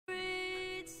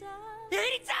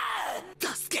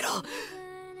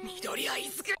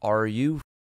Are you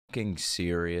fucking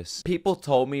serious? People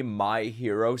told me My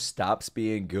Hero stops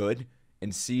being good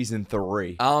in season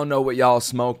 3. I don't know what y'all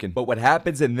smoking, but what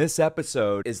happens in this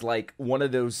episode is like one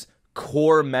of those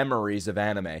core memories of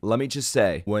anime. Let me just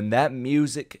say, when that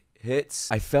music hits,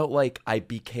 I felt like I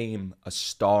became a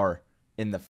star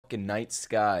in the fucking night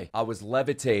sky. I was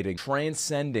levitating,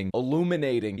 transcending,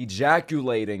 illuminating,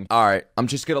 ejaculating. All right, I'm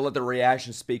just gonna let the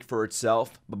reaction speak for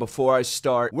itself. But before I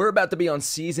start, we're about to be on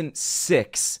season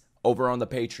 6 over on the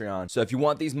Patreon. So if you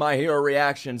want these My Hero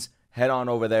reactions, head on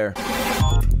over there.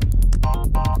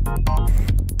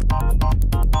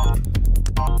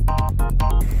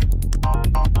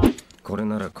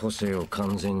 Completely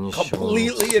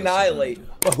annihilate.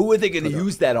 But who are they going to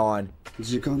use that on?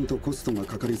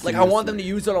 Like, I want them to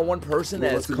use it on one person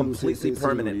that is completely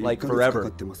permanent, like forever.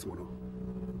 A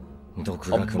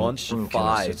month for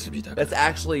 5. That's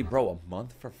actually, bro, a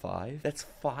month for 5? That's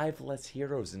 5 less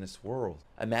heroes in this world.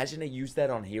 Imagine they use that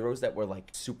on heroes that were like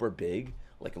super big,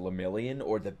 like Lemillion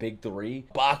or the big 3.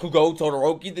 Bakugo,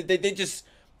 Todoroki, they just...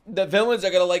 The villains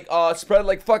are gonna like spread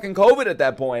like fucking COVID at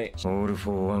that point.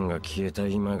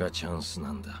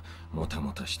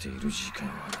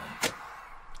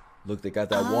 Look, they got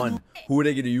that one. Who are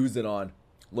they gonna use it on?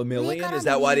 Lemillion? Is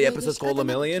that why the episode's called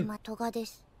Lemillion?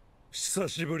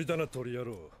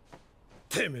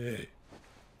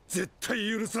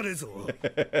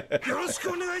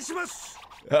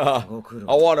 I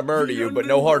want to murder you, but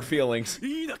no hard feelings.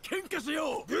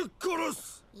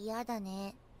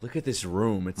 Look at this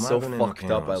room. It's so fucked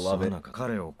up. I love it.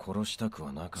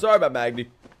 Sorry about Magni.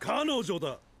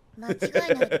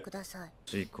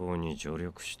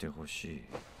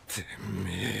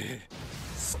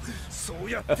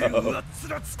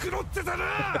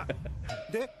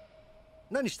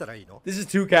 This is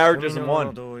 2 characters in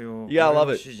one. You gotta love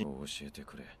it.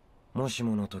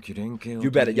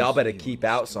 Y'all better keep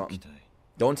out something.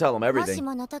 Don't tell him everything.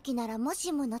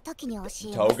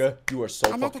 Toga, you are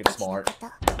so fucking smart.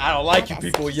 I don't like you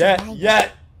people yet.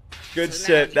 Good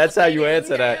shit. That's how you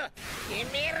answer that.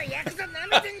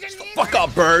 Fuck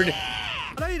up, bird.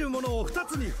 Why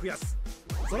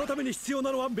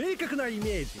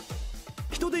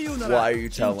are you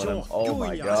telling him? Oh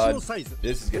my god.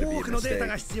 This is gonna be a mistake.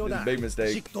 This is a big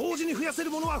mistake.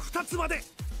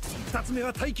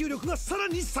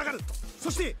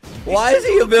 Why is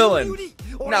he a villain?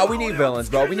 No, we need villains,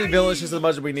 bro. We need villains just as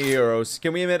much as we need heroes.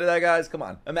 Can we admit to that, guys? Come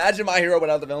on. Imagine My Hero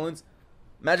without the villains.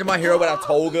 Imagine My Hero without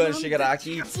Toga and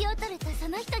Shigaraki.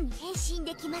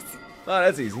 Oh,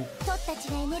 that's easy.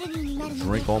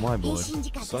 Drink all my blood.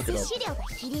 Suck it up.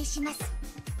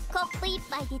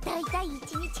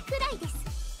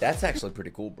 That's actually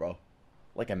pretty cool, bro.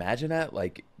 Like, imagine that,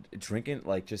 like, drinking,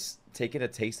 like, just taking a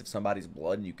taste of somebody's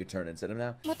blood and you could turn into them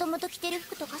now.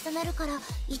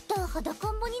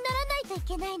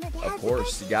 Of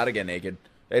course, you gotta get naked.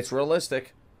 It's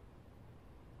realistic.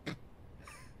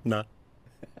 Nah.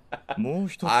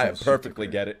 I perfectly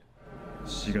get it.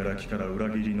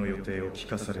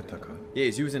 Yeah,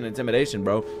 he's using intimidation,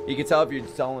 bro. You can tell if you're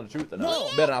telling the truth or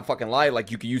not. You better not fucking lie like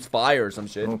you can use fire or some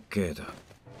shit.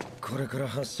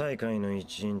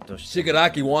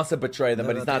 Shigaraki wants to betray them,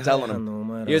 but he's not telling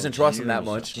them. He doesn't trust them that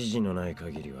much.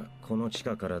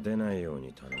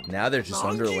 Now they're just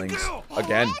underlings.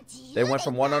 Again. They went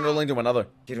from one underling to another.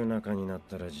 Yeah,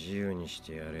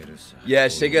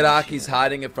 Shigaraki's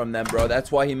hiding it from them, bro.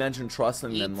 That's why he mentioned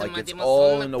trusting them. Like, it's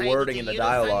all in the wording in the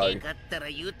dialogue.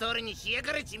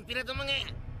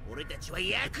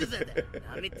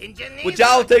 Would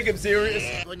y'all take him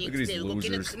serious? Look at these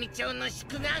losers.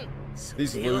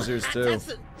 These losers, too.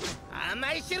 I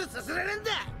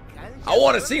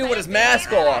want to see him with his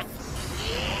mask off.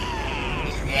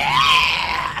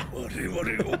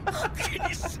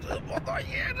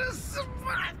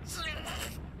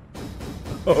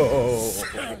 Oh.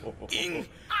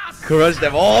 Crush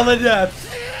them all to death.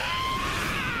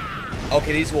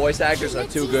 Okay, these voice actors are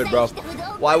too good, bro.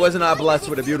 Why wasn't I blessed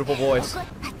with a beautiful voice?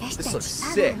 This looks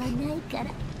sick.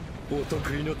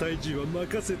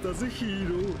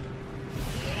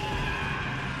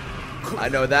 I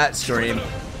know that scream.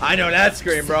 I know that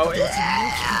scream, bro.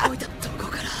 Yeah.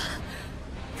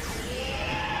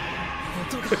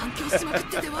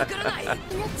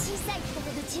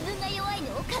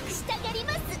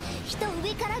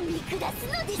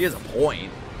 She has a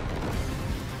point.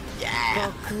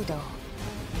 Yeah.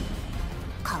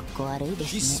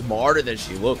 She's smarter than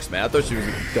she looks, man. I thought she was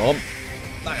dumb.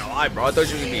 Not gonna lie, bro. I thought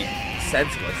she was gonna be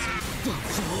senseless.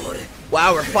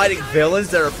 Wow, we're fighting villains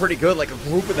that are pretty good, like a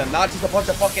group of them, not just a bunch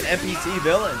of fucking NPC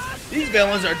villains. These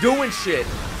villains are doing shit.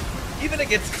 Even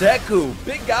against Deku,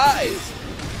 big guys.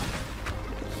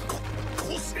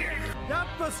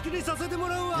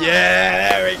 Yeah,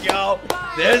 there we go.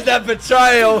 There's that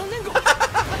betrayal.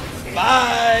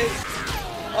 Bye.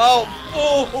 Oh,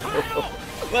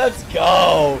 let's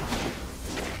go.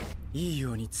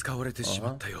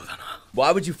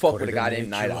 Why would you fuck with a guy named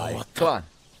Night Eye? Come on.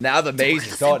 Now the maze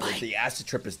is done. The acid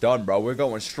trip is done, bro. We're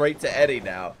going straight to Eddie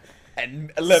now.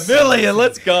 And Lemillion,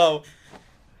 let's go.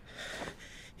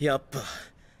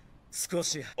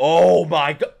 Oh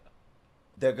my god.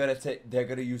 They're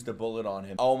gonna use the bullet on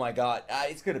him. Oh my god.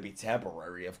 It's gonna be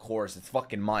temporary, of course. It's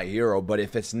fucking My Hero. But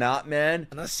if it's not, man.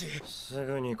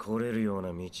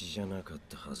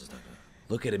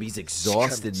 Look at him. He's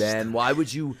exhausted, man. Why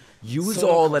would you use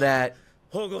all of that?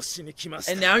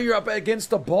 And now you're up against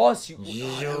the boss.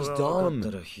 That was dumb.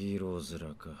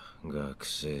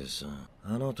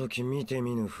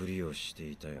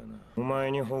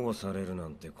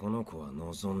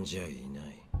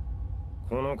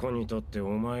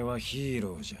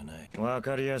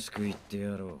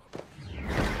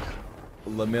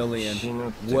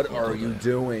 Lemillion, what are you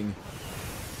doing?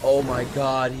 Oh my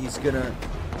god, he's gonna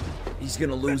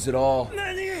lose it all.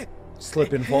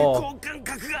 Slip and fall.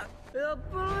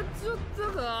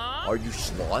 Are you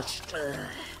sloshed?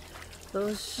 Oh,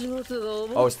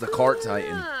 it's the cart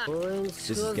titan. This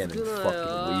is getting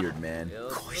fucking weird, man.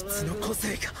 Okay,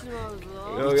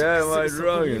 my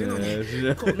drug.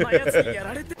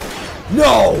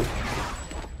 No!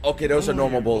 Okay, those are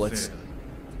normal bullets.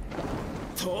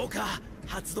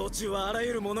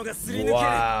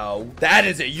 Wow, that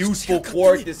is a useful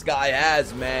quirk this guy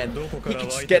has, man. He can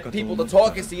just get people to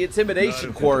talk. It's the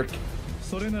intimidation quirk.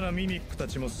 Not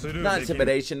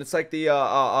intimidation, it's like the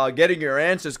getting your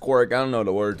answers quirk. I don't know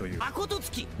the word.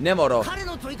 Nemoro.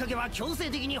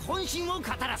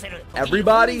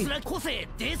 Everybody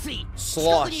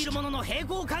sloshed.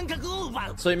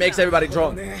 So he makes everybody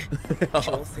drunk.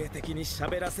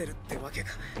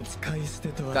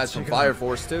 Guys from Fire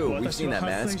Force too. We've seen that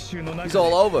mask. He's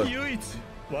all over.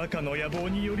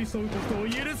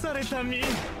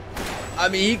 I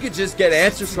mean, he could just get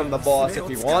answers from the boss if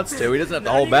he wants to. He doesn't have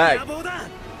to hold back.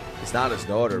 It's not his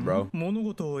daughter, bro. Why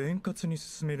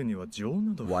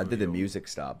did the music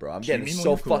stop, bro? I'm getting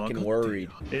so fucking worried.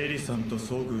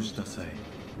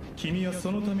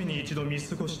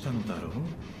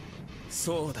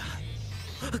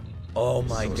 Oh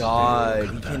my god,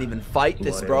 he can't even fight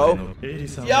this, bro.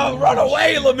 Yo, run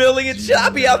away, Lemillion!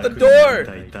 Choppy out the door!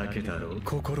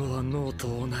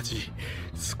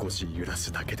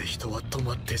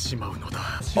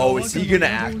 Oh, is he gonna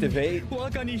activate?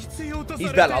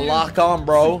 He's about to lock on,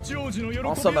 bro.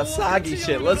 On some Asagi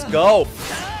shit, let's go.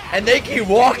 And they keep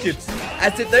walking.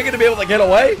 As if they're gonna be able to get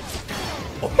away.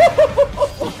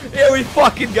 Here we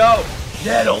fucking go.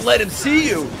 Yeah, don't let him see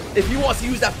you. If he wants to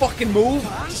use that fucking move,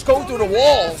 just go through the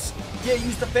walls. Yeah,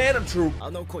 use the Phantom Troop.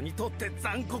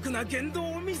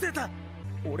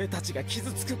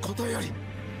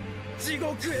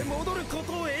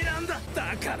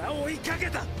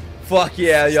 Fuck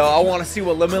yeah, yo. I want to see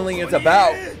what Lemillion's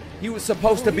about. He was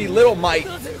supposed to be Little Mike.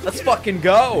 Let's fucking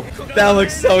go. That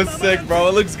looks so sick, bro.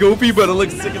 It looks goofy, but it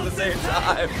looks sick at the same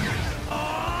time.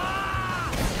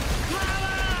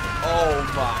 Oh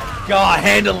my god,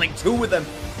 handling two of them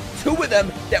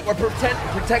that were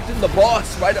protecting the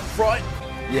boss right up front.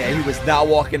 Yeah, he was not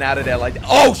walking out of there like that.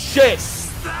 Oh shit!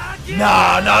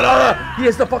 Nah. He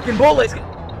has the fucking bullets. He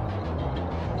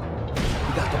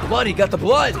got the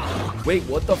blood. Wait,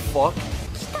 what the fuck?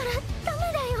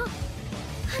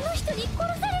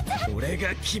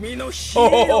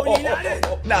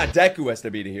 Nah, Deku has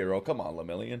to be the hero. Come on,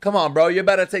 Lemillion. Come on, bro. You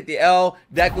better take the L.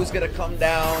 Deku's gonna come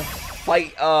down.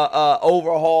 Fight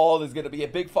Overhaul. There's gonna be a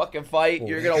big fucking fight.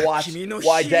 You're gonna watch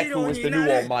why Deku is the new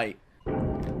All Might.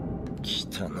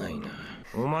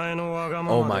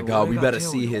 Oh my god, we better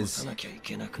see his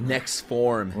next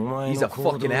form. He's a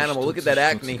fucking animal. Look at that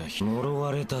acne. You're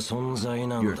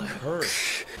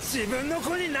cursed.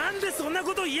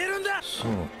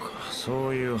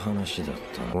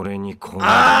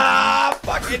 Ah,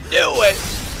 fucking do it.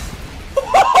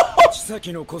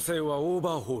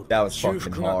 That was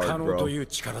fucking hard, bro.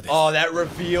 Oh, that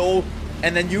reveal,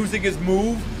 and then using his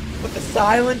move with the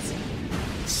silence.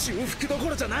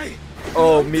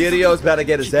 Oh, Mirio's about to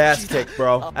get his ass kicked,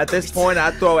 bro. At this point,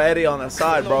 I'd throw Eddie on the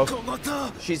side, bro.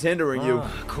 She's hindering you.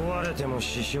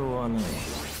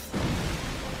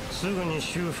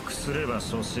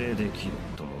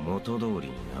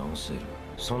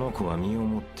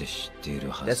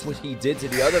 That's what he did to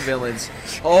the other villains.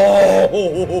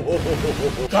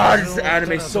 Oh! God, this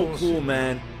anime is so cool,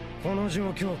 man.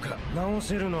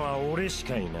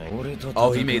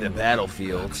 Oh, he made the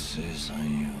battlefield. This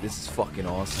is fucking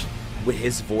awesome. With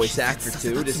his voice actor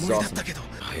too, this is awesome.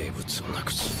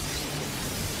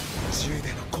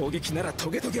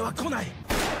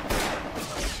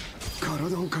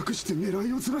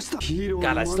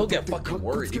 God, I still get fucking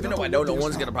worried. Even though I know no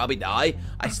one's gonna probably die,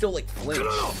 I still like flinch.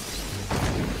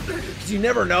 Cause you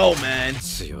never know, man.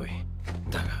 If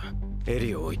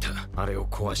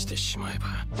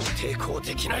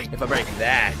I break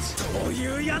that.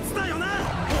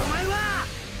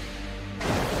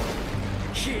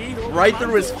 Right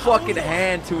through his fucking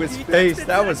hand to his face.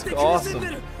 That was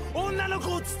awesome.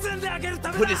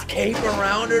 Put his cape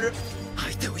around her.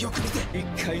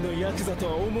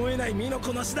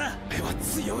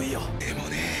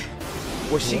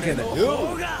 What's she gonna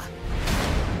do?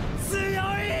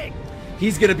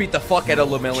 He's gonna beat the fuck out of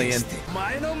Lemillion.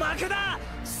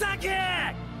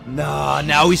 Nah,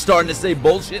 now he's starting to say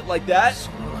bullshit like that?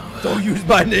 Don't use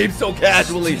my name so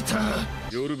casually.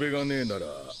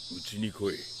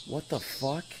 What the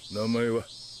fuck?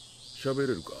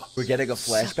 We're getting a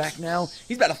flashback now?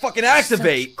 He's about to fucking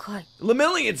activate!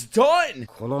 Lemillion's done!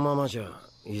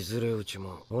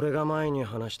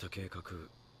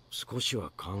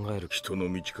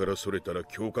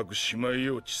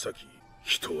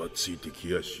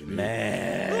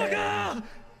 Man.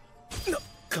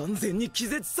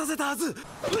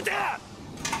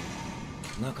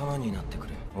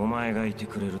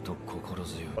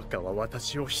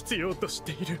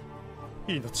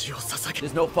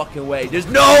 There's no fucking way. There's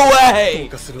no way!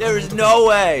 There is no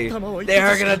way! They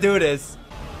are gonna do this.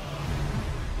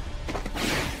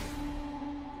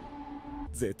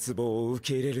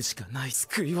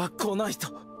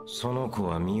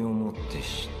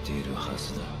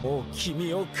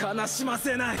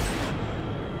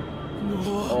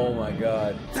 Oh my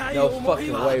god. No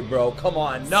fucking way, bro. Come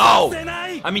on. No!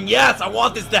 I mean, yes, I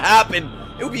want this to happen.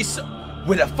 It would be so...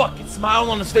 With a fucking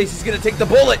smile on his face, he's gonna take the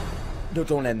bullet. No,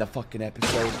 don't end the fucking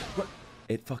episode.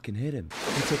 It fucking hit him.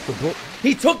 He took the bullet.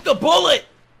 He took the bullet!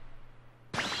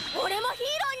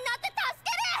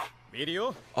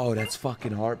 Oh, that's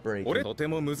fucking heartbreaking.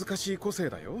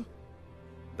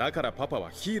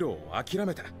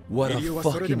 What a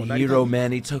fucking hero,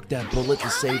 man. He took that bullet to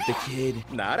save the kid.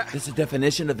 That's the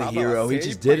definition of a hero. He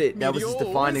just did it. That was his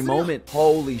defining moment.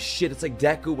 Holy shit, it's like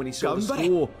Deku when he saw the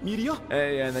school.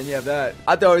 Hey, and then you have that.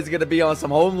 I thought he was gonna be on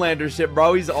some Homelander shit,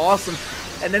 bro. He's awesome.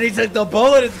 And then he took the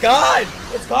bullet. It's gone.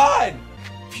 It's gone.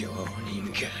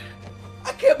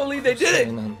 I can't believe they did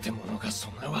it.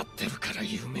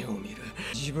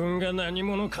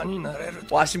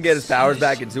 Watch him get his powers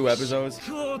back in 2 episodes.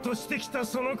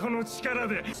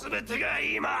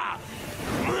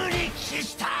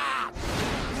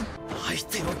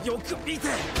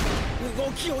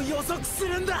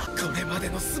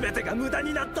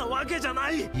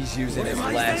 He's using his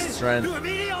last strength.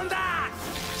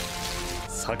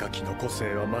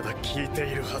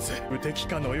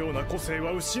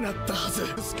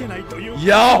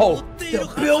 Yo,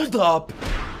 the build up.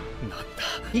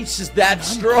 He's just that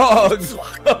strong.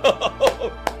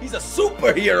 He's a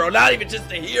superhero, not even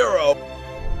just a hero.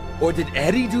 Or did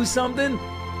Eddie do something?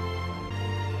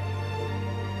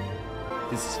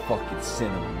 This is fucking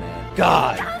cinema, man.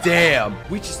 God damn.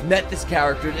 We just met this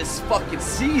character this fucking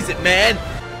season, man.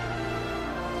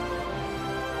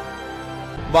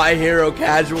 My hero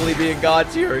casually being God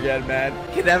tier again, man.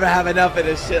 Can never have enough of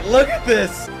this shit. Look at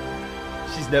this.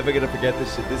 She's never gonna forget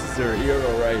this shit. This is her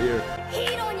hero right here.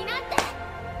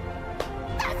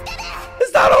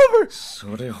 It's not over!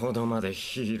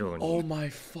 Oh my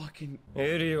fucking...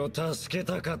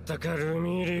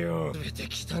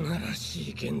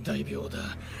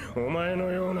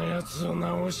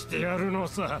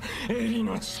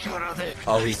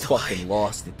 Oh, he's fucking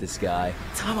lost it, this guy.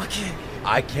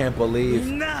 I can't believe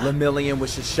Lemillion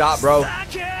was just shot, bro.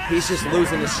 He's just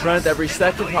losing his strength every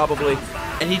second, probably.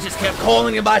 And he just kept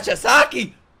calling him by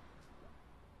Chisaki!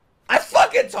 I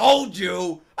fucking told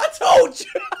you! I told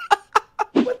you!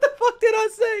 What the fuck did I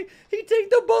say? He take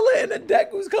the bullet and then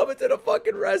Deku's coming to the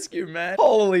fucking rescue, man.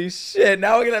 Holy shit.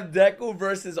 Now we're gonna have Deku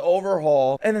versus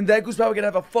Overhaul. And then Deku's probably gonna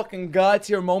have a fucking God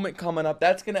tier moment coming up.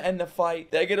 That's gonna end the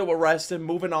fight. They're gonna arrest him,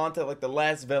 moving on to like the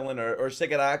last villain or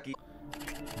Shigaraki.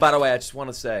 By the way, I just want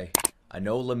to say, I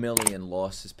know Lemillion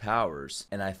lost his powers,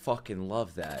 and I fucking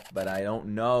love that, but I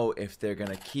don't know if they're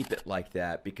gonna keep it like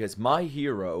that, because my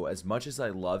hero, as much as I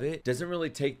love it, doesn't really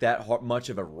take that much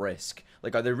of a risk.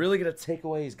 Like, are they really gonna take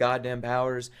away his goddamn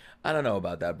powers? I don't know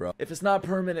about that, bro. If it's not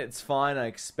permanent, it's fine, I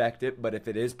expect it, but if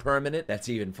it is permanent, that's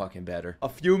even fucking better. A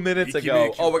few minutes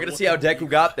ago, oh, we're gonna see how Deku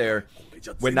got there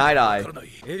with Night Eye.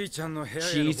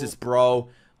 Jesus, bro.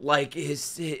 Like,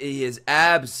 his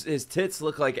abs, his tits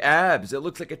look like abs. It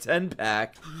looks like a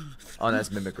 10-pack. Oh, that's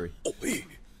mimicry.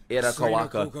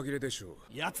 Irakawaka.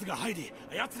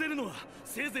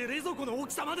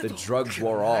 The drugs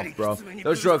wore off, bro.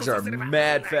 Those drugs are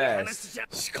mad fast.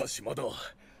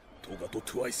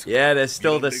 Yeah, there's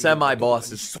still the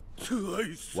semi-bosses.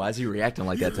 Why is he reacting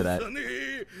like that to that?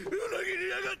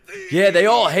 Yeah, they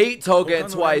all hate Toga and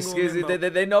Twice.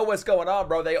 They know what's going on,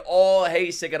 bro. They all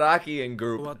hate Shigaraki and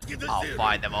group. I'll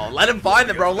find them all. Let him find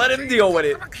them, bro. Let him deal with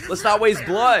it. Let's not waste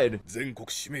blood.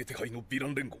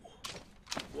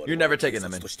 You're never taking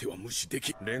them in.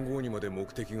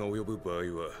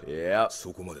 Yeah.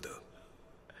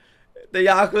 The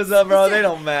Yakuza, bro, they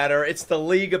don't matter. It's the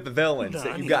League of the Villains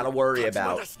that you gotta worry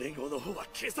about. Lead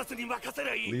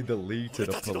the League to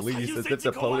the police, as if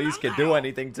the police can do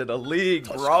anything to the League,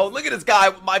 bro. Look at this guy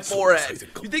with my forehead.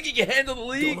 You think he can handle the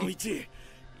League?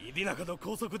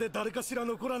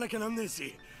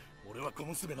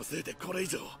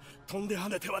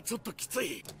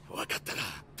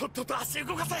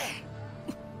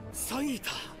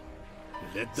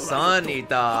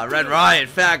 Sunita, Red Riot,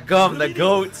 Fat Gum, the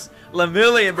Goats.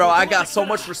 Lemillion, bro, I got so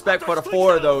much respect for the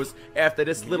 4 of those after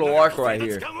this little arc right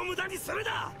here.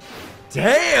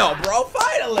 Damn, bro,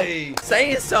 finally!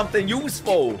 Saying something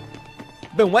useful.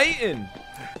 Been waiting.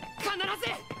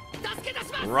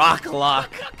 Rock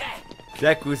Lock.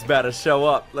 Deku's better show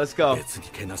up. Let's go.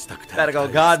 Better go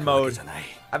God mode.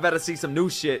 I better see some new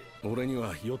shit.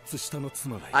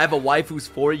 I have a wife who's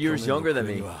 4 years younger than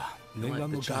me.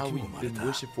 The child we've been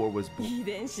wishing for was born.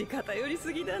 Why is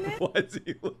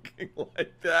he looking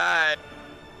like that?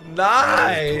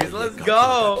 Nice! Let's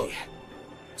go!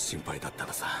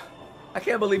 I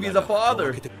can't believe he's a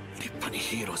father.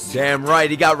 Damn right,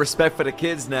 he got respect for the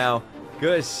kids now.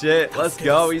 Good shit. Let's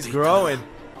go. He's growing.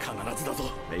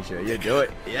 Make sure you do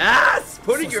it. Yes!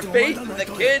 Putting your faith in the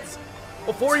kids.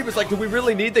 Before he was like, do we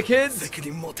really need the kids?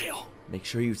 Make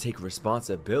sure you take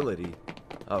responsibility.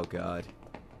 Oh, God.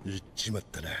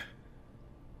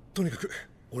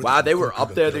 Wow, they were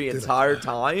up there the entire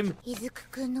time?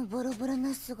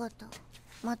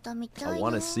 I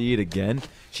want to see it again.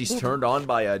 She's turned on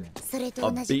by a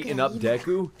beaten up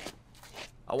Deku.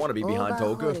 I want to be behind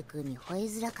Toga.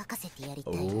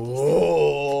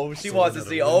 Oh, she wants to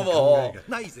see Overhaul.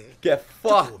 Get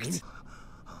fucked.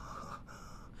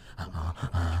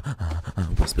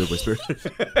 Whisper, whisper.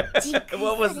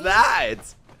 What was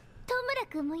that?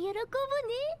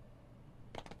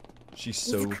 She's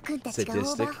so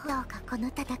sadistic.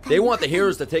 They want the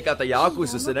heroes to take out the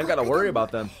Yakuza, so they don't gotta worry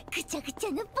about them.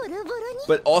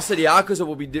 But also the Yakuza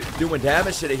will be doing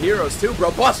damage to the heroes too,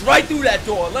 bro. Bust right through that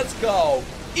door. Let's go.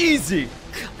 Easy.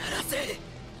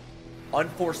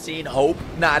 Unforeseen hope.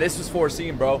 Nah, this was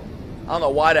foreseen, bro. I don't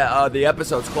know why the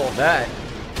episode's called that.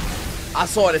 I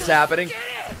saw this happening.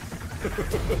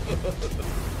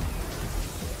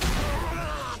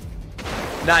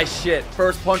 Nice shit.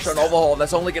 First punch on Overhaul.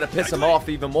 That's only gonna piss him off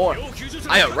even more.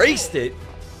 I erased it.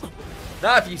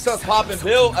 Nah, if he starts popping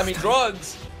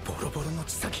drugs.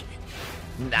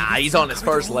 Nah, he's on his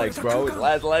first legs, bro.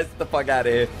 Let's get the fuck out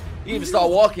of here. He didn't even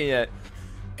start walking yet.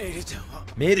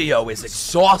 Mirio is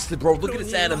exhausted, bro. Look at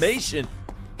this animation.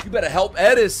 You better help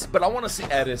Edis. But I want to see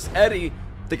Eddie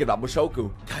thinking about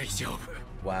Mushoku.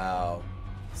 Wow.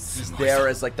 He's there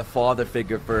as like the father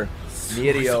figure for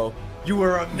Mirio. You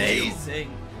were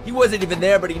amazing. He wasn't even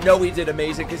there, but he know he did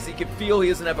amazing because he can feel he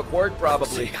doesn't have a quirk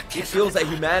probably. He feels that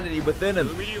humanity within him.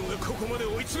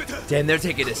 Damn, they're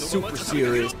taking it super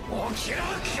serious.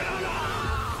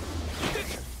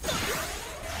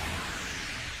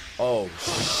 Oh,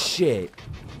 shit.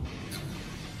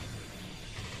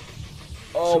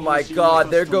 Oh my god,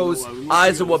 there goes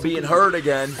Aizawa being hurt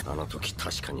again.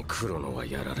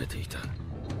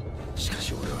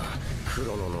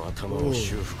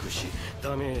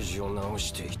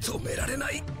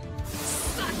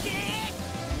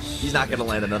 He's not gonna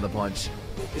land another punch.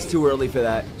 It's too early for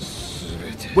that.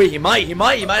 Wait, he might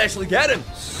actually get him.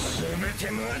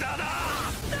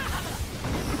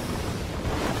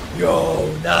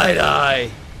 Yo, Night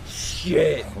Eye.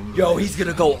 Shit. Yo, he's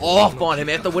gonna go off on him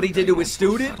after what he did to his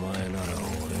student.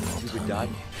 Stupid guy.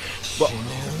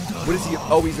 What is he?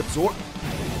 Oh, he's absorbed.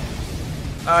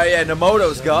 Oh yeah,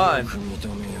 Nemoto's gone.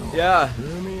 Yeah.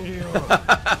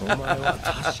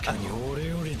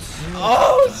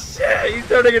 Oh shit, he's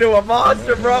turning into a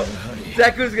monster, bro.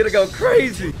 Deku's gonna go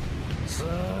crazy.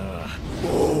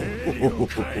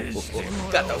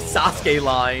 Got those Sasuke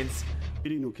lines.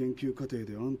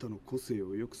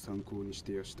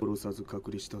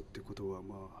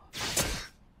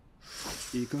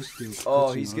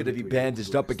 Oh, he's gonna be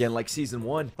bandaged up again like season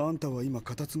 1. Oh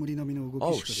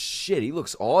shit, he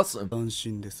looks awesome.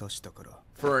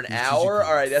 For an hour?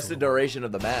 Alright, that's the duration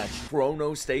of the match.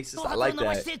 Chronostasis, I like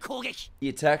that. He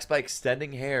attacks by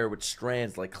extending hair with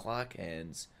strands like clock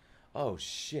hands. Oh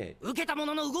shit.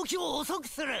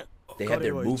 They have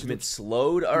their movement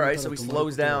slowed? Alright, so he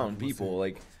slows down people.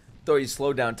 Like, thought he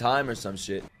slowed down time or some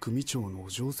shit.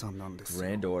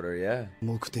 Granddaughter, yeah.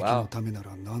 Wow.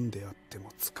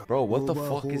 Bro, what the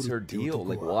fuck is her deal?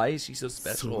 Like, why is she so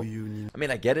special? I mean,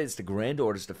 I get it, it's the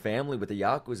granddaughter, it's the family with the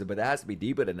Yakuza, but it has to be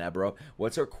deeper than that, bro.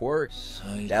 What's her quirk?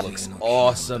 That looks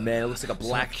awesome, man. It looks like a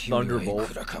black thunderbolt.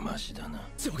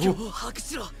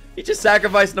 He just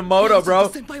sacrificed Namoto,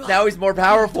 bro. Now he's more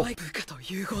powerful.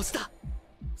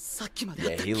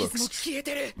 Yeah, he looks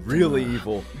really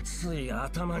evil. His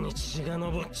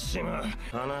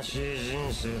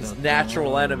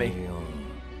natural enemy.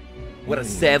 What a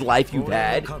sad life you've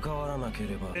had. It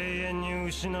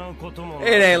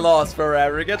ain't lost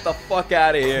forever. Get the fuck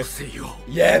out of here.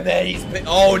 Yeah, man, he's been.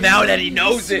 Oh, now that he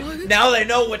knows it. Now they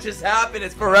know what just happened.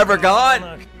 It's forever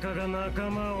gone.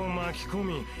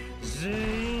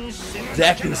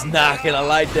 Deku's not gonna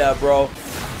like that, bro.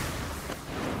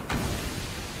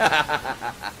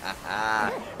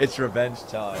 It's revenge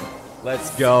time. Let's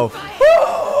go.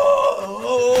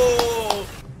 Oh!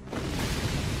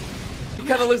 He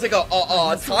kind of looks like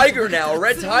a tiger now, a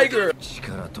red tiger.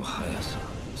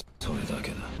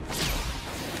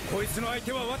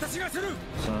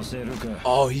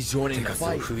 Oh, he's joining the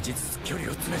fight.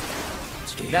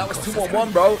 That was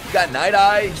 2-on-1, bro. You got Night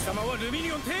Eye.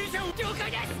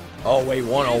 Oh, wait,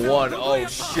 1-on-1. Oh,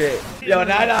 shit. Yo,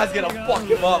 Night Eye's gonna fuck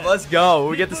him up. Let's go.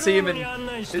 We get to see him at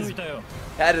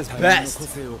his best.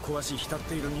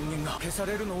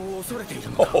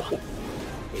 Oh.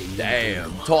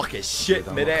 Damn. Talking shit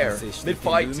midair.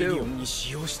 Mid-fight, too.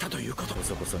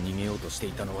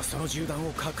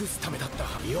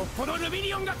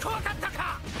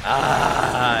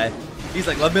 Ah. He's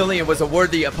like, Lemillion was a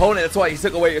worthy opponent. That's why he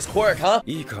took away his quirk, huh?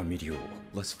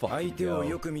 Let's fucking go.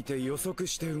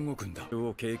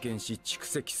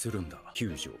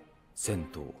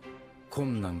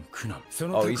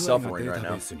 Oh, he's suffering right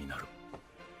now.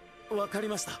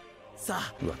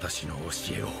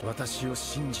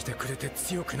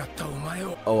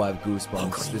 Oh, I have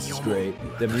goosebumps. This is great.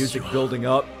 The music building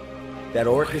up. That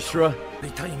orchestra. The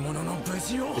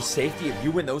safety of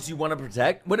you and those you want to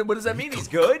protect? What does that mean? He's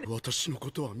good?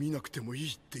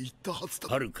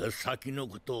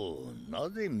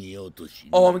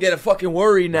 Oh, I'm getting fucking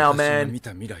worried now, man.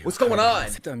 What's going on?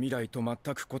 It's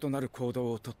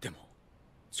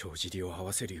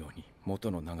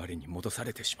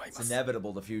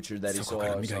inevitable, the future that he saw.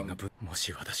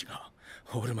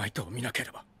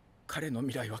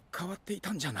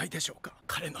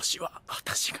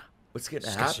 What's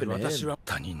gonna happen to him?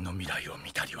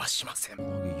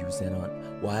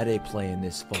 Why are they playing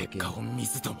this fucking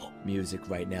music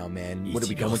right now, man? What, are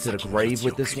we going to the grave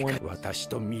with this one?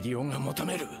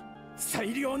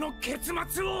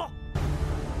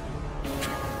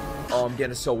 Oh, I'm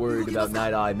getting so worried about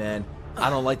Night Eye, man. I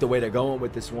don't like the way they're going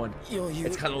with this one.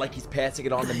 It's kind of like he's passing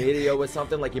it on to Medio or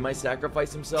something, like he might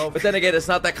sacrifice himself. But then again, it's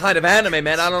not that kind of anime,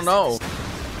 man. I don't know.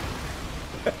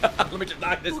 Let me just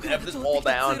knock this wall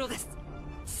down.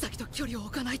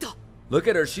 Look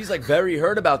at her. She's like very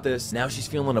hurt about this. Now she's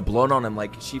feeling a blown on him,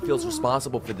 like she feels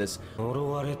responsible for this.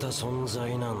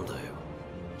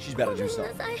 She's about to do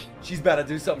something. She's about to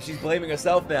do something. She's blaming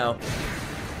herself now.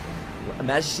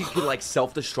 Imagine she could like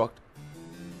self-destruct.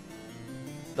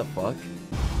 The fuck?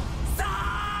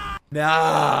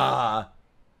 Nah.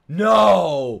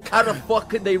 No. How the fuck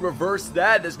could they reverse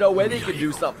that? There's no way they could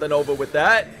do something over with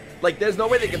that. Like, there's no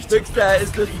way they can fix that.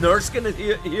 Is the nurse gonna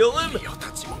heal him?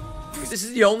 This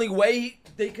is the only way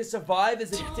they can survive,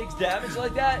 is if he takes damage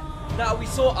like that? Nah, we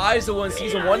saw Aizawa in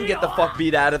season 1 get the fuck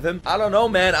beat out of him. I don't know,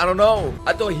 man. I don't know.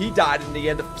 I thought he died in the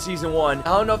end of season 1. I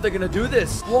don't know if they're gonna do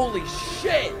this. Holy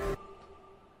shit.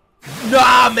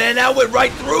 Nah, man. That went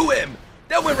right through him.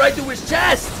 That went right through his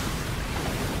chest.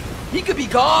 He could be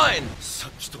gone.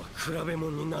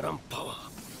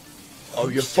 Oh,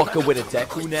 you're fucking with a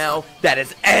Deku now? That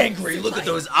is angry. Look at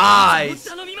those eyes.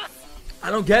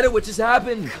 I don't get it. What just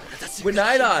happened with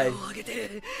Night Eye?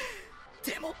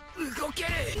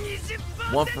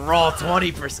 One for all,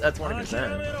 20%. That's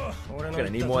 20%. Gonna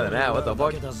need more than that. What the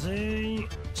fuck?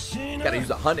 Gotta use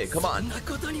 100. Come on.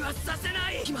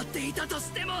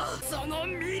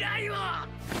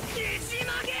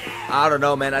 I don't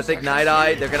know, man. I think Night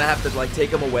Eye, they're gonna have to like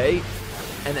take him away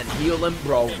and then heal him.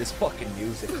 Bro, this fucking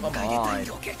music. Come on.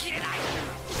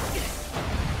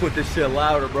 Put this shit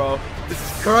louder, bro. This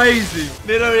is crazy.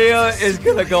 Midoriya is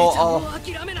gonna go all.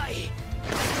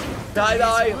 Night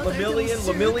Eye,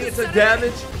 Lemillion took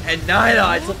damage, and Night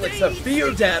Eye took like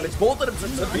severe damage. Both of them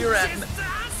took severe damage.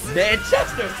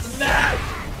 Manchester smash!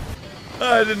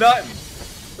 I did not.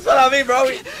 That's what I mean, bro.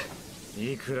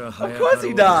 Of course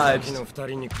he dodged. Compared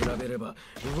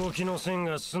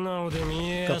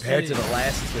to the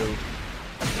last two.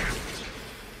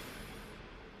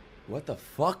 What the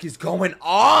fuck is going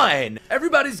on?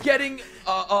 Everybody's getting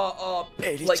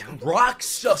like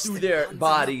rocks shoved through their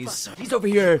bodies. He's over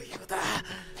here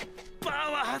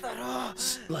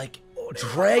like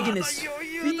dragging his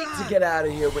feet to get out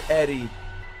of here with Eddie.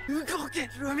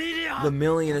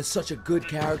 Lemillion is such a good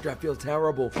character. I feel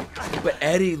terrible, but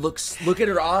Eddie look at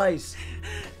her eyes.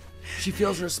 She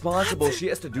feels responsible. She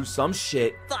has to do some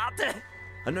shit.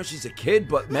 I know she's a kid,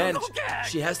 but man,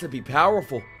 she has to be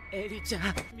powerful. If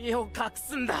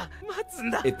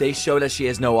they show that she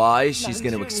has no eyes, she's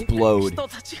gonna explode.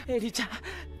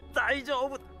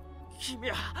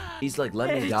 He's like,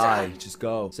 let me die, just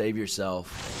go, save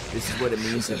yourself. This is what it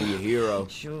means to be a hero.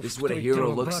 This is what a hero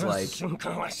looks like.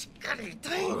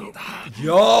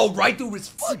 Yo, right through his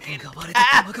fucking He's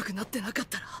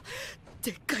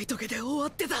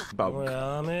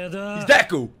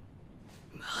Deku!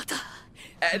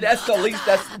 And that's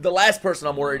the last person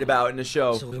I'm worried about in the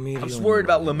show. I'm just worried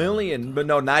about Lemillion, but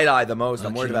no, Night Eye the most.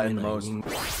 I'm worried about him the most.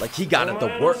 Like, he got it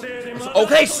the worst.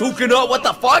 Okay, Sukuna, what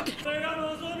the fuck?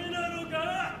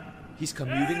 He's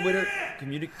commuting with her?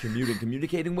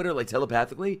 Communicating with her, like,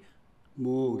 telepathically?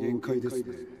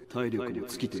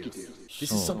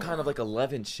 This is some kind of, like,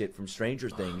 11 shit from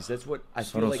Stranger Things. That's what I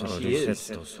feel like she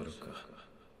is.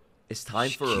 It's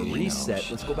time for a reset.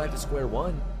 Let's go back to square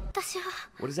one.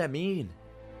 What does that mean?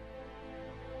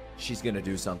 She's gonna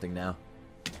do something now.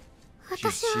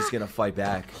 She's gonna fight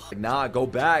back. Nah, go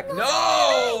back.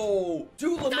 No!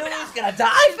 Dude, Lemillion's gonna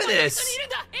die for this!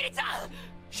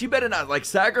 She better not, like,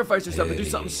 sacrifice herself and do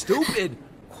something stupid.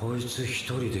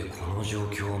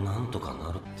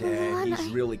 Damn, he's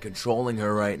really controlling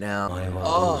her right now.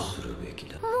 Oh.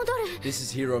 This is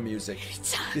hero music.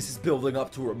 This is building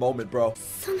up to her moment, bro.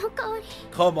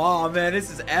 Come on, man,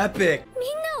 this is epic.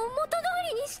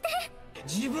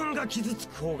 He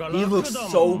looks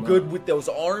so good with those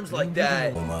arms like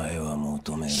that.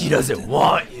 She doesn't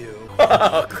want you.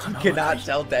 You cannot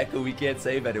tell Deku he can't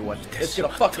save anyone. It's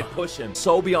gonna fucking push him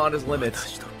so beyond his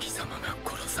limits.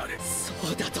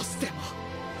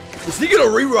 Is he gonna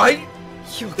rewrite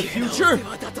the future?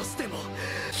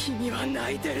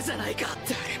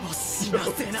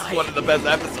 One of the best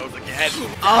episodes again.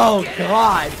 Oh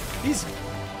god, he's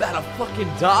about to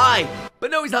fucking die. But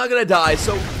no, he's not gonna die,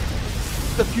 so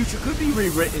the future could be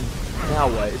rewritten. Now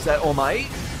what? Is that All Might?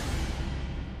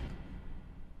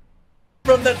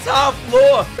 From the top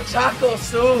floor, Chaco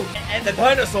Su and the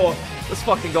dinosaur. Let's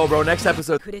fucking go, bro. Next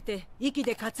episode. Now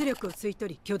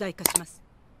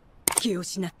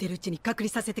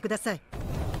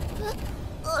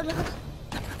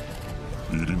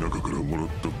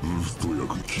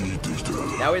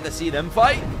we have to see them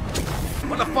fight?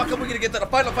 When the fuck are we gonna get to the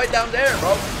final fight down there,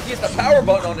 bro? He has the power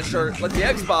button on his shirt, like the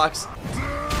Xbox.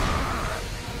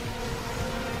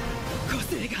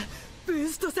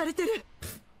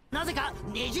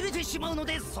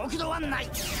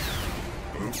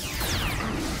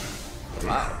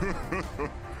 Wow.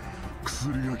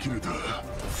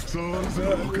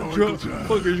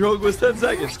 Fucking drunk was 10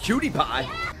 seconds. Cutie pie.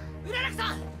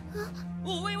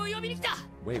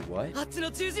 Wait, what?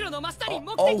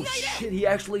 Oh shit, he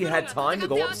actually had time to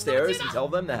go upstairs and tell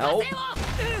them to help?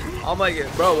 I'm like,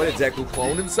 bro, what did Deku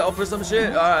clone himself or some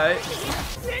shit? Alright.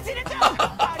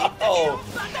 Oh,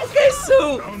 okay,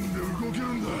 Su!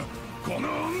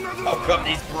 How come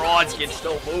these broads can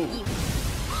still move?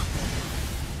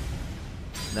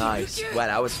 Nice. Wow,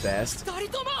 that was fast.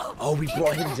 Oh, we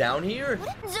brought him down here?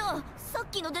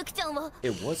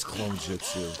 It was clone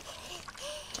jutsu.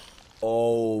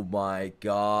 Oh my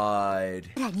god.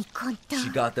 She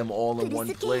got them all in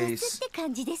one place.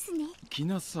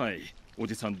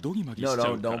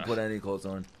 No, don't put any clothes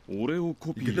on. You're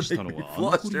gonna make me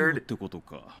flustered.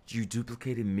 You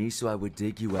duplicated me so I would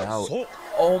dig you out.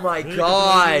 Oh my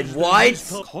god, what? Oh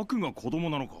yes.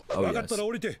 I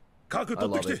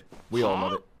love it. We all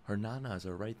love it. Her nanas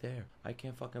are right there. I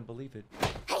can't fucking believe it.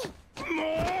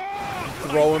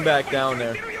 Throw him back down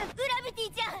there.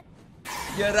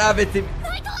 Gravity.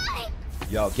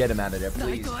 Yo, get him out of there,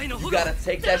 please. You gotta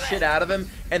take that shit out of him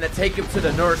and then take him to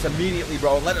the nurse immediately,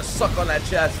 bro. And let her suck on that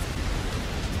chest.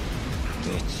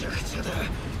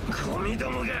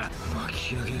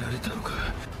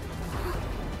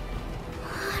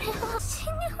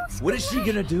 What is she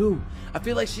gonna do? I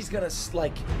feel like she's gonna,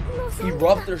 like,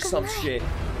 erupt or some shit.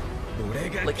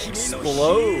 Like,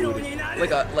 explode.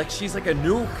 Like she's like a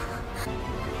nuke.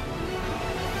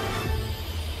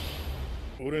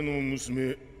 What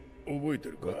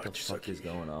the fuck is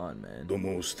going on, man?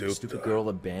 Stupid girl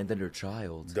abandoned her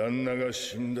child.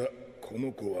 The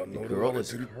girl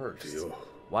is cursed.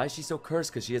 Why is she so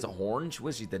cursed? Because she has a horn?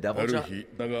 Was she the devil child?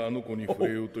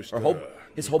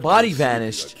 His whole body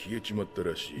vanished.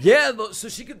 Yeah, so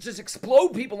she could just explode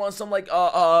people on some, like,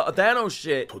 a Thanos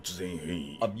shit.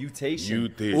 A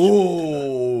mutation.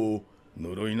 Ooh.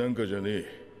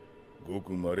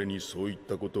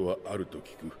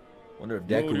 Wonder if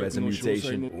Deku has a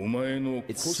mutation.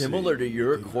 It's similar to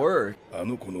your quirk.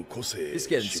 It's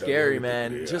getting scary,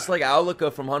 man. Just like Aulica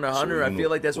from Hunter x Hunter, I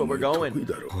feel like that's what we're going.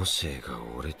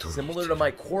 Similar to my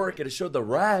quirk, it showed the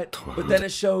rat, but then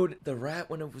it showed the rat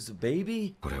when it was a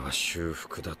baby.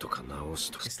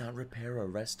 It's not repair or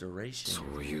restoration.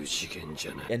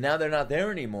 And now they're not there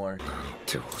anymore.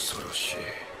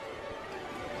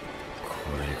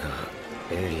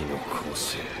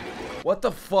 What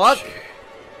the fuck?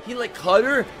 He like cut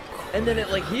her, and then it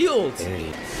like healed. That's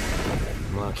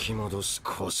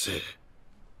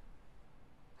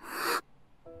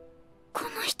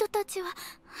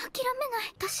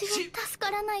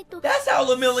how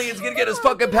Lemillion's gonna get his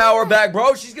fucking power back,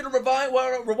 bro. She's gonna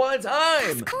rewind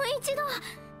time.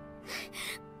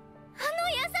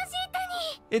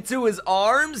 Into his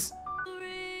arms?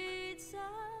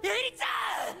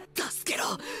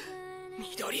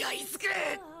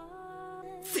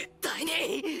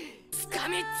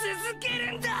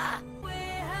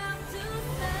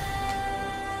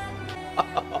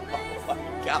 Oh my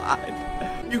god.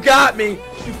 You got me.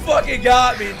 You fucking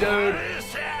got me, dude.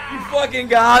 You fucking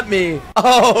got me.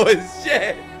 Oh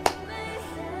shit.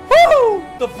 Woo!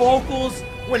 The vocals,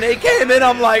 when they came in,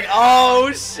 I'm like,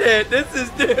 oh shit, this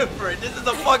is different. This is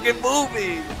a fucking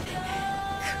movie.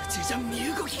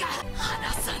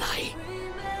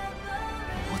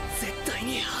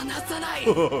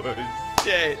 Oh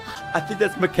shit. I think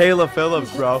that's Michaela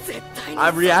Phillips, bro. I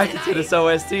reacted to this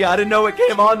OST. I didn't know it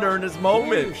came on during this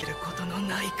moment.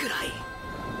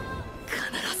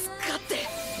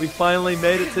 We finally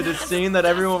made it to the scene that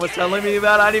everyone was telling me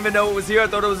about. I didn't even know it was here. I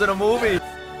thought it was in a movie.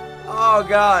 Oh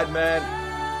god, man.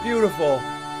 Beautiful.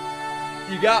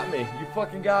 You got me. You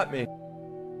fucking got me.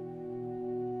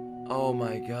 Oh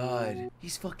my god.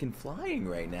 He's fucking flying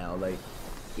right now. Like,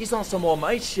 he's on some All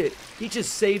Might shit. He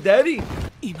just saved Eddie.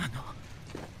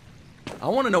 I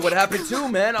want to know what happened too,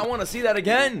 man. I want to see that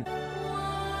again.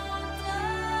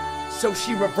 So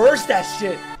she reversed that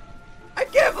shit. I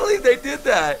can't believe they did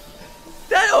that.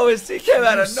 That OST came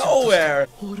out of nowhere.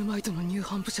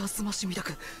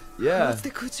 Yeah.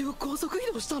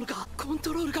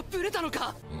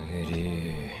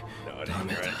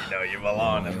 No, you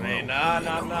belong to me. No.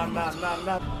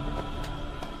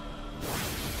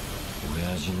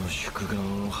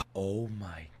 Oh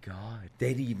my god.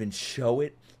 They didn't even show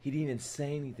it. He didn't even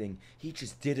say anything. He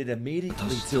just did it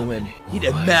immediately to him. He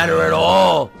didn't matter at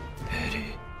all.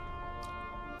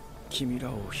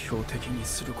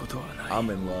 I'm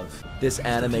in love. This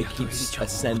anime keeps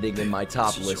ascending in my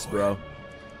top list, bro.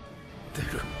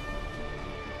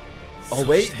 Oh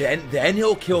wait, then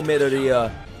he'll kill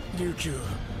Midoriya.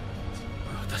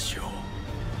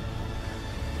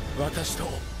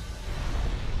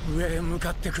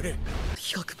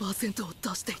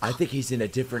 I think he's in a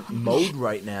different mode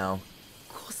right now.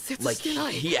 Like,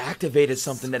 he activated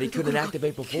something that he couldn't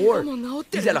activate before.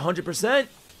 He's at 100%.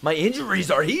 My injuries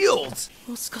are healed.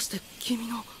 It's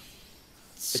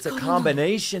a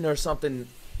combination or something.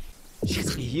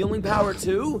 She's healing power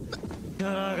too?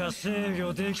 He's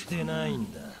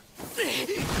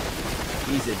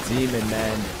a demon,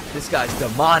 man. This guy's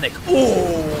demonic.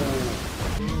 Ooh!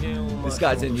 This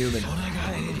guy's inhuman.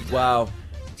 Wow.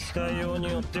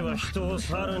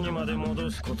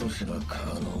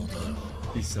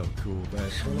 He's so cool, man.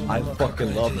 I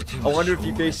fucking love it. I wonder if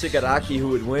he faced Shigaraki, who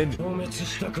would win.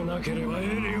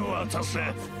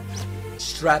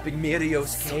 Strapping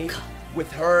Mirio's cape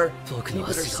with her, keeping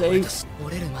her safe.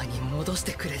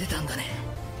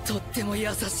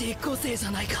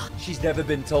 She's never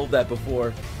been told that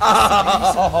before.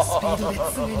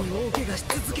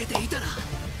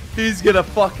 He's gonna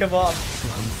fuck him up.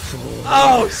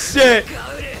 Oh shit!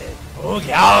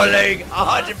 Howling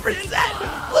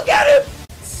 100%. Look at him.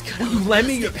 Will you lend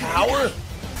me your power?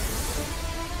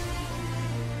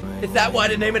 Is that why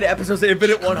the name of the episode is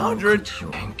Infinite 100?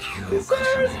 His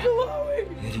hair is glowing.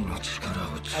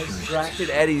 I extracted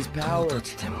Eddie's power.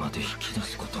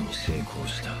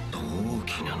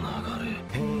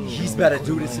 He's about to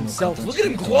do this himself. Look at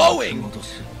him glowing.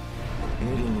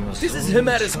 This is him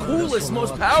at his coolest,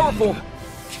 most powerful.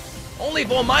 Only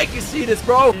if All Might can see this,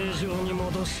 bro.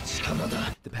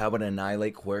 The power to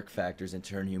annihilate quirk factors and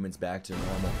turn humans back to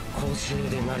normal.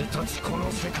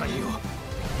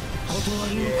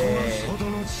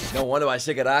 Yeah. No wonder why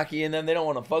Shigaraki and them, they don't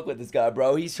want to fuck with this guy,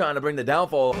 bro. He's trying to bring the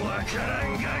downfall.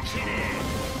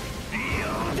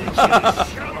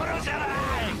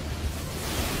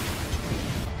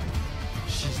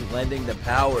 She's lending the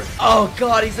power. Oh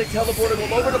god, he's like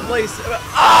teleporting all over the place.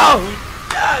 Oh,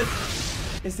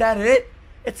 yes! Is that it?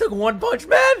 It took one punch,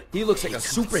 man? He looks like a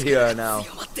superhero now.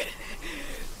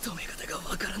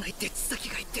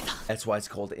 That's why it's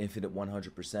called Infinite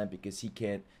 100%, because he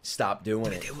can't stop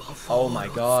doing it. Oh my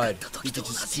god. He can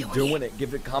just keep doing it.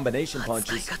 Give it combination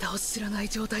punches.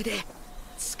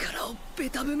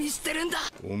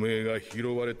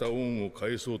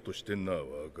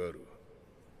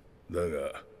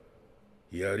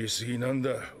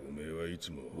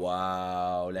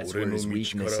 Wow, that's where his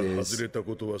weakness is.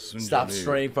 Stop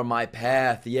straying from my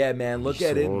path. Yeah, man, look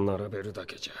at it. Oh,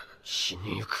 shit.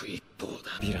 Oh.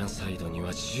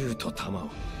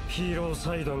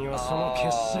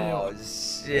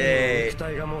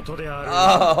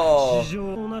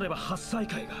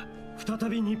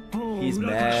 He's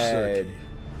mad.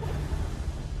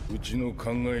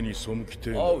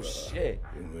 Oh, shit.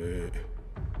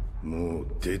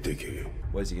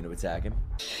 Was he gonna attack him?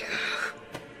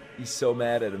 He's so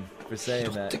mad at him for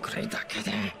saying that.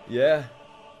 Yeah.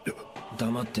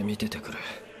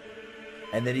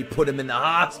 And then he put him in the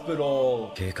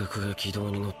hospital. Oh,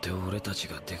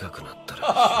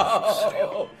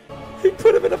 he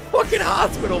put him in a fucking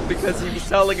hospital because he was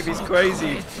telling him he's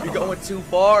crazy. You're going too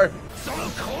far.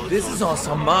 This is on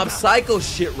some Mob Psycho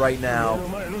shit right now.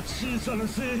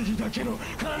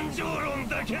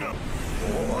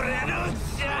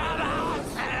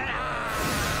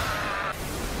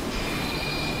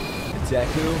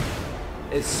 Deku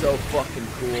is so fucking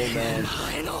cool, man.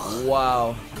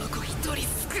 Wow.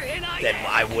 Then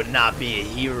I would not be a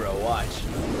hero, watch.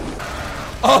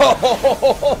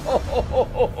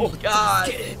 Oh, God.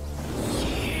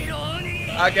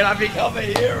 How can I become a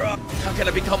hero? How can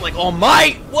I become like All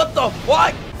Might? What the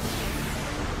fuck?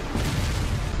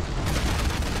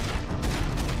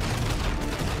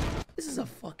 This is a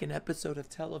fucking episode of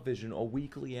television or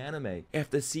weekly anime.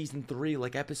 After season 3,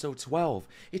 like episode 12,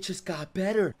 it just got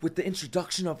better with the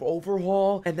introduction of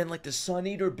Overhaul, and then like the Sun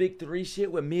Eater Big 3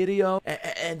 shit with Mirio,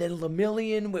 and then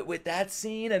Lemillion with that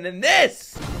scene, and then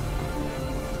this!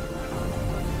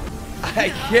 I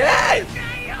can't!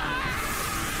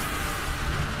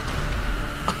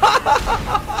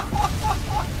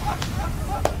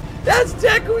 That's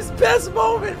Deku's best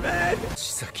moment, man!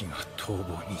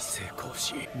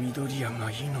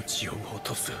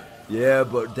 Yeah,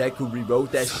 but Deku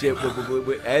rewrote that shit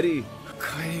with Eddie.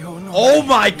 Oh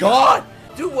my god!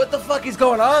 Dude, what the fuck is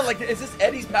going on? Like, is this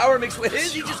Eddie's power mixed with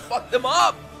his? He just fucked him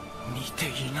up!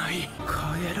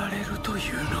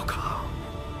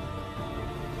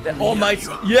 That All Might's...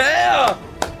 Yeah!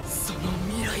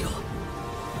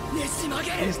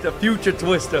 He's the future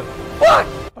twister. What?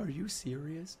 Are you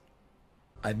serious?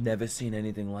 I've never seen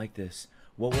anything like this.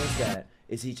 What was that?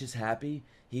 Is he just happy?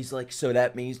 He's like, so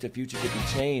that means the future could be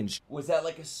changed. Was that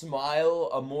like a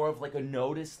smile, more of like a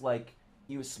notice, like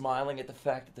he was smiling at the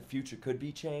fact that the future could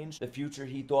be changed? The future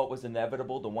he thought was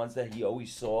inevitable, the ones that he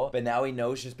always saw, but now he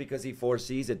knows just because he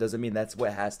foresees it doesn't mean that's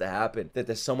what has to happen. That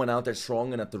there's someone out there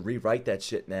strong enough to rewrite that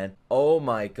shit, man. Oh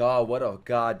my god, what a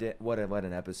goddamn, what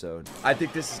an episode. I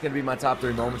think this is gonna be my top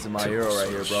 3 moments in My Hero right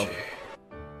here, bro.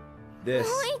 This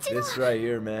right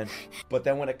here, man. But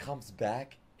then when it comes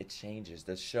back, it changes.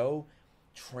 The show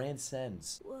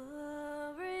transcends.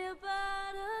 Worry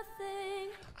about a thing.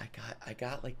 I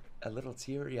got like a little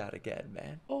teary-eyed again,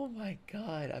 man. Oh my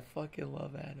god, I fucking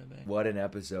love anime. What an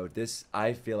episode.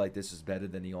 I feel like this was better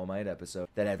than the All Might episode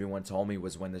that everyone told me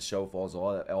was when the show falls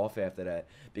off after that,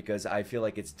 because I feel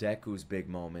like it's Deku's big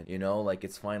moment, you know, like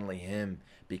it's finally him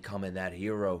becoming that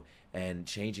hero and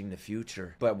changing the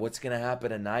future. But what's gonna happen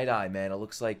to Night Eye, man? It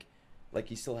looks like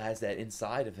he still has that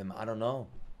inside of him. I don't know.